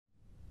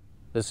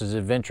This is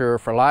Adventurer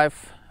for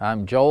Life.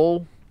 I'm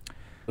Joel.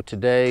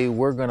 Today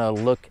we're going to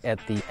look at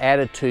the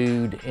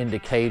attitude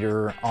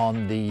indicator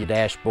on the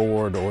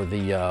dashboard or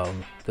the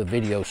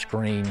video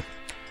screen,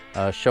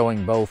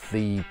 showing both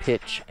the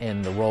pitch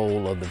and the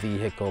roll of the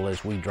vehicle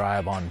as we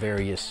drive on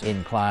various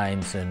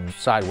inclines and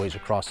sideways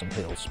across some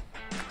hills.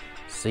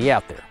 See you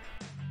out there.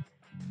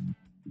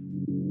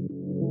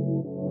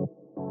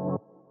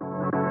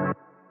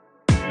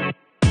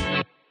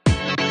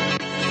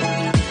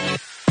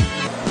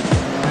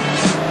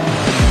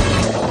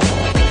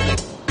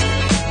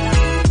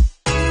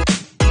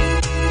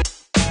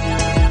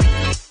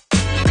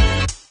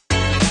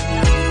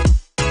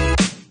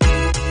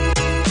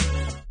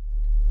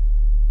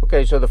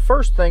 Okay, so the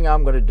first thing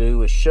I'm going to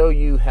do is show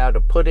you how to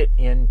put it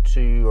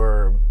into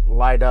or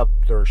light up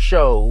or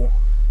show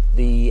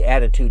the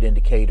attitude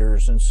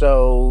indicators. And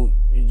so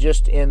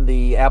just in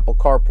the Apple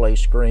CarPlay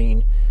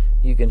screen,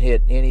 you can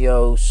hit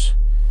Ineos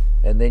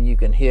and then you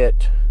can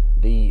hit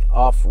the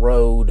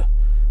off-road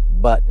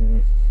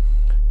button.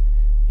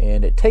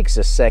 And it takes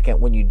a second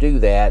when you do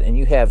that, and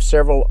you have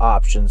several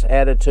options: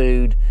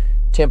 attitude,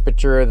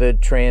 temperature of the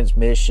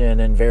transmission,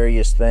 and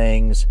various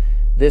things.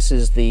 This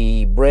is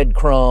the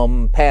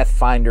breadcrumb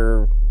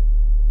pathfinder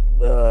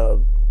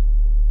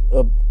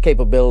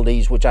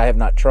capabilities, which I have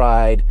not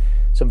tried.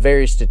 Some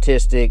various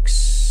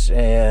statistics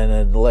and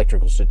an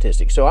electrical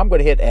statistics. So I'm going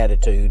to hit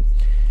attitude,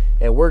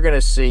 and we're going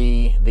to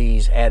see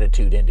these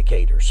attitude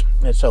indicators.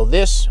 And so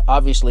this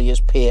obviously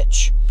is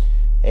pitch,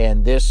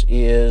 and this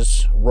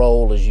is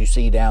roll, as you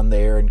see down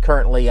there. And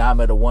currently I'm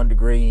at a 1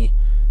 degree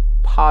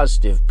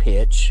positive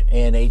pitch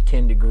and a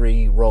 10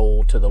 degree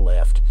roll to the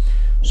left.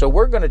 So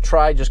we're going to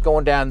try just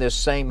going down this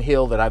same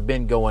hill that I've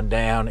been going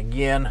down.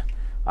 Again,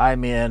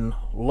 I'm in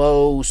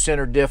low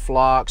center diff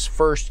locks,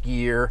 first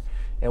gear,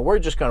 and we're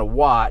just going to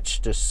watch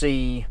to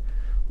see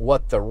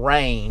what the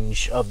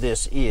range of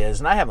this is.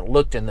 And I haven't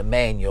looked in the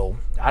manual.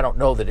 I don't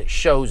know that it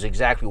shows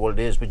exactly what it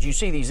is, but you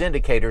see these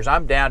indicators.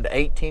 I'm down to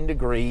 18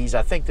 degrees.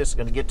 I think this is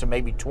going to get to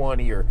maybe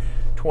 20 or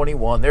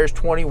 21. There's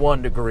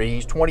 21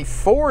 degrees,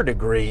 24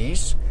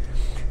 degrees,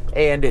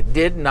 and it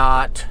did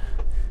not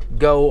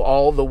go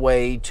all the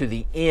way to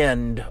the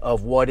end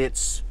of what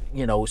it's,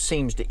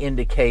 seems to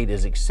indicate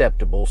is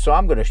acceptable. So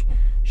I'm going to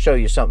show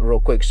you something real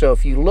quick. So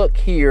if you look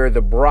here,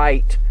 the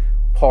bright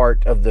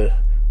part of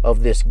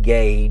this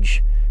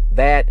gauge,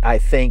 that I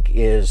think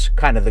is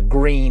kind of the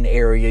green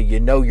area.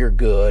 You're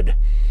good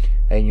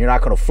and you're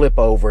not going to flip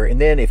over.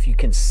 And then if you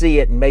can see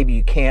it, and maybe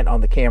you can't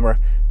on the camera,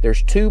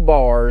 there's 2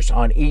 bars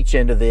on each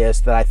end of this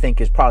that I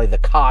think is probably the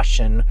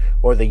caution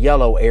or the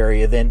yellow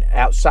area. Then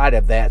outside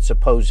of that,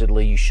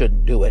 supposedly you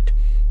shouldn't do it.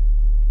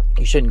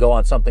 You shouldn't go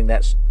on something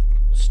that's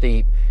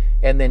steep.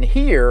 And then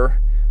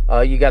here,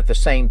 you got the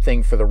same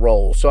thing for the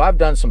roll. So I've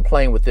done some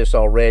playing with this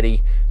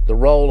already. The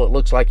roll, it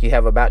looks like you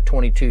have about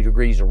 22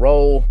 degrees of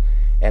roll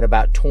and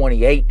about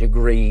 28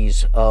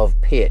 degrees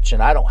of pitch.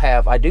 And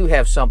I do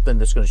have something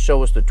that's going to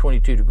show us the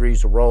 22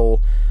 degrees of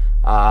roll.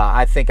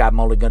 I think I'm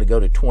only going to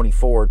go to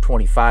 24 or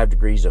 25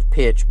 degrees of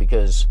pitch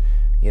because,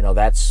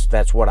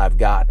 that's what I've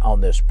got on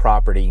this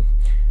property.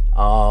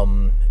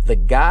 The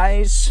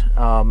guys,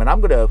 and I'm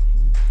going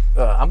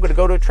to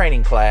go to a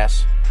training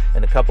class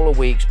in a couple of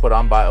weeks put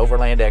on by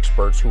Overland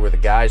experts who were the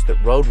guys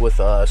that rode with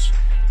us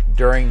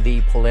during the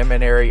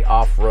preliminary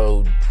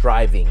off-road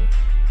driving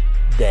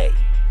day.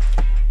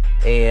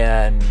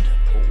 And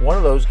one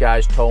of those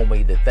guys told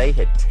me that they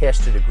had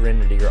tested a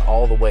Grenadier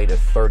all the way to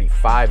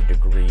 35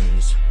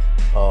 degrees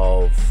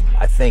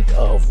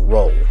of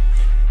roll.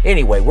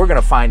 Anyway, we're going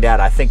to find out,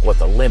 I think, what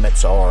the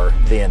limits are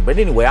then. But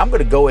anyway, I'm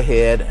going to go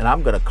ahead and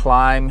I'm going to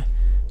climb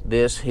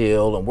this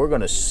hill, and we're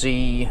going to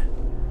see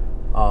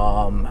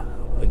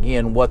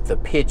again what the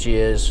pitch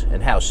is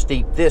and how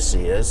steep this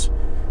is.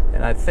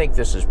 And I think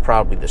this is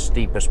probably the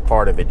steepest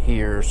part of it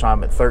here. So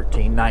I'm at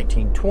 13,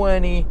 19,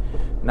 20,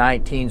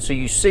 19. So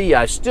you see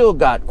I still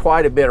got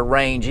quite a bit of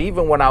range.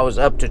 Even when I was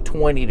up to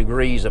 20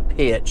 degrees of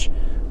pitch,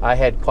 I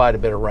had quite a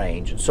bit of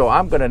range. So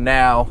I'm going to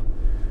now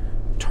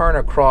turn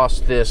across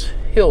this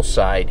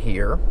hillside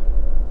here,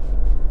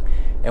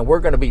 and we're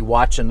going to be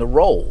watching the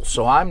roll.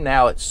 So I'm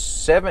now at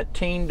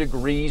 17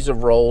 degrees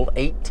of roll,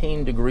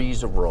 18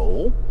 degrees of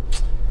roll.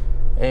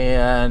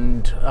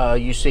 And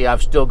you see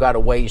I've still got a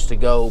ways to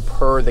go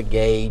per the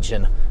gauge.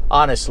 And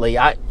honestly,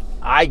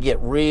 I get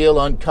real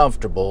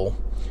uncomfortable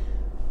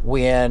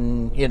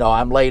when,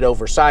 I'm laid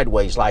over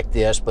sideways like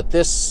this, but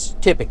this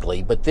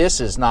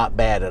is not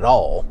bad at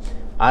all.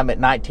 I'm at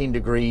 19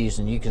 degrees,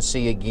 and you can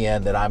see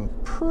again that I'm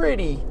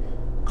pretty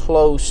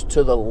close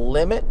to the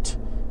limit.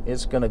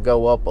 It's going to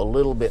go up a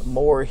little bit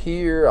more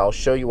here. I'll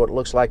show you what it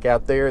looks like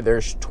out there.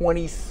 There's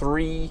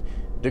 23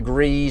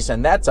 degrees,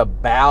 and that's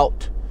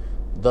about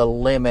the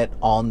limit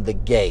on the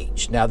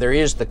gauge. Now there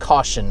is the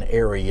caution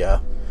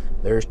area.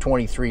 There's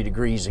 23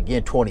 degrees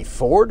again,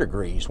 24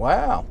 degrees.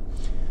 Wow.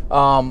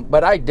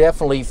 But I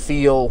definitely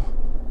feel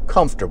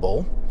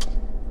comfortable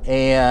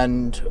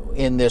and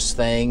in this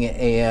thing.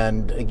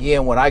 And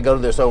again, when I go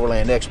to this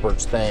Overland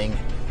Experts thing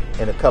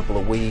in a couple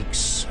of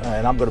weeks,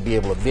 and I'm going to be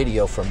able to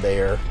video from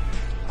there,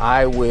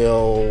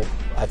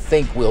 I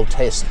think we'll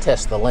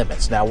test the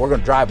limits. Now we're going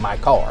to drive my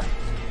car,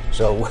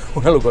 so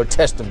we're going to go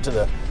test them to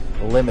the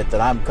limit that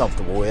I'm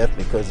comfortable with,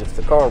 because if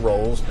the car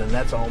rolls, then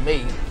that's on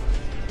me.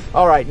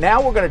 All right, now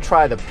we're going to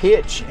try the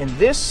pitch, and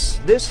this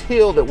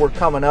hill that we're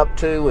coming up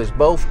to is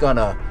both going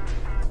to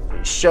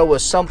show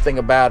us something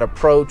about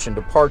approach and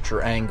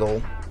departure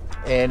angle,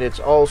 and it's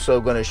also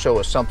going to show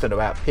us something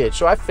about pitch.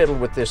 So I fiddled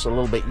with this a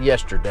little bit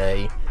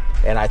yesterday,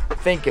 and I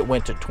think it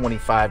went to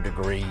 25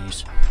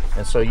 degrees.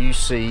 And so you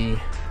see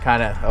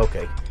kind of,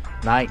 okay,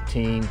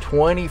 19,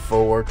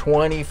 24,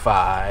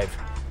 25,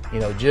 you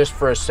know, just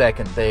for a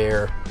second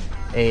there.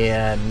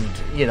 And,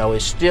 you know,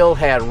 it still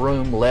had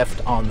room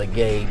left on the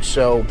gauge.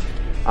 So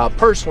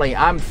personally,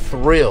 I'm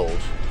thrilled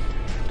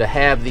to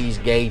have these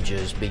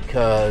gauges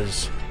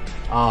because,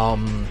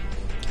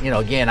 you know,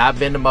 again, I've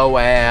been to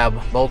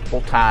Moab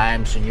multiple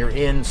times, and you're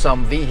in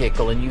some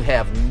vehicle and you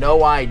have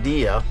no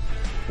idea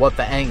what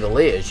the angle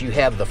is. You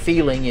have the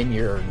feeling in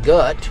your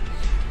gut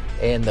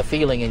and the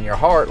feeling in your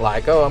heart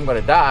like, oh, I'm going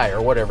to die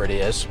or whatever it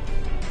is,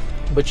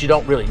 but you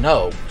don't really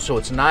know. So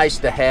it's nice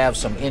to have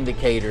some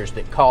indicators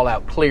that call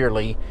out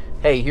clearly,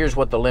 hey, here's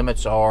what the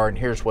limits are and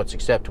here's what's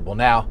acceptable.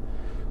 Now,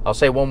 I'll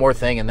say one more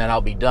thing and then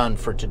I'll be done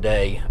for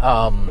today.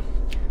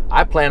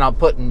 I plan on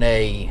putting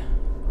a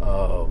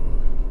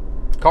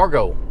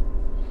cargo,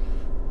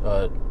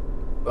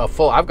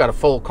 I've got a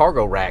full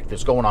cargo rack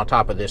that's going on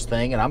top of this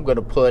thing, and I'm going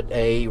to put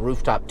a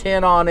rooftop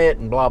tent on it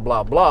and blah,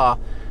 blah, blah.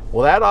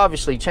 Well, that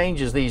obviously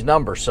changes these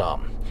numbers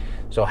some.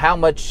 So how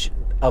much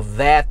of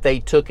that they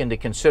took into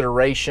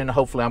consideration,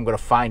 hopefully I'm going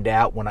to find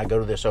out when I go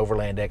to this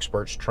Overland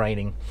Experts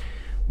training.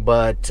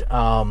 But,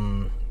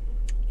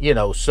 you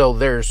know, so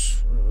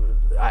there's,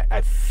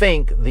 I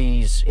think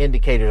these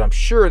indicators, I'm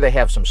sure they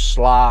have some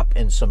slop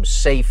and some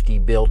safety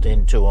built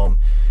into them,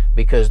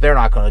 because they're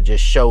not going to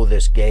just show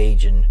this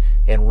gauge and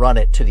run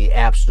it to the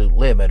absolute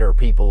limit, or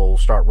people will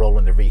start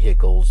rolling their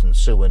vehicles and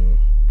suing,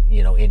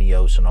 you know,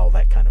 Ineos and all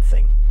that kind of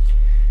thing.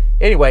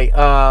 Anyway,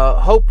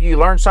 hope you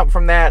learned something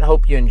from that.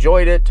 Hope you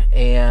enjoyed it,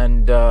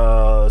 and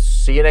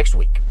see you next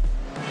week.